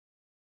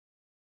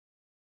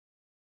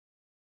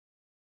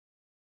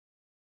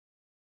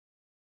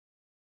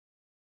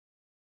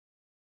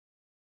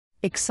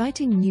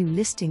Exciting new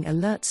listing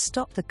alerts.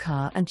 Stop the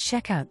car and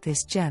check out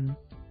this gem.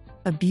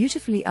 A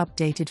beautifully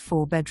updated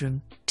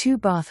 4-bedroom,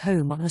 2-bath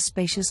home on a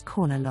spacious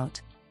corner lot.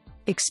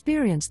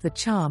 Experience the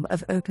charm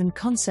of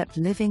open-concept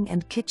living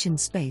and kitchen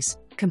space,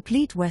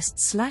 complete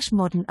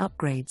West/modern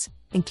upgrades,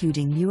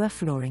 including newer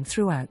flooring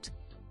throughout.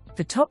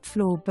 The top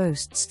floor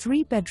boasts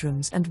 3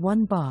 bedrooms and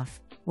 1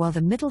 bath, while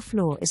the middle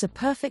floor is a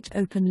perfect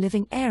open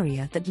living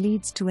area that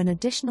leads to an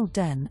additional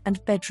den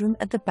and bedroom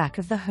at the back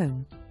of the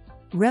home.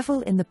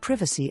 Revel in the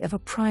privacy of a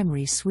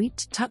primary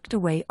suite tucked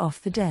away off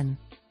the den.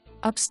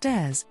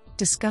 Upstairs,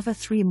 discover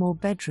 3 more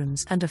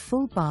bedrooms and a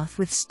full bath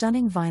with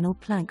stunning vinyl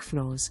plank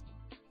floors.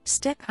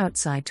 Step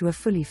outside to a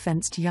fully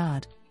fenced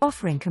yard,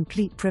 offering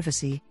complete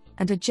privacy,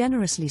 and a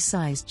generously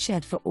sized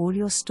shed for all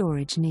your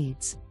storage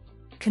needs.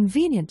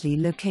 Conveniently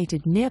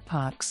located near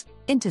parks,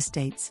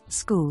 interstates,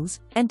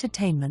 schools,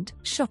 entertainment,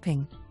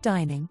 shopping,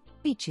 dining,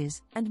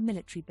 beaches, and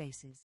military bases.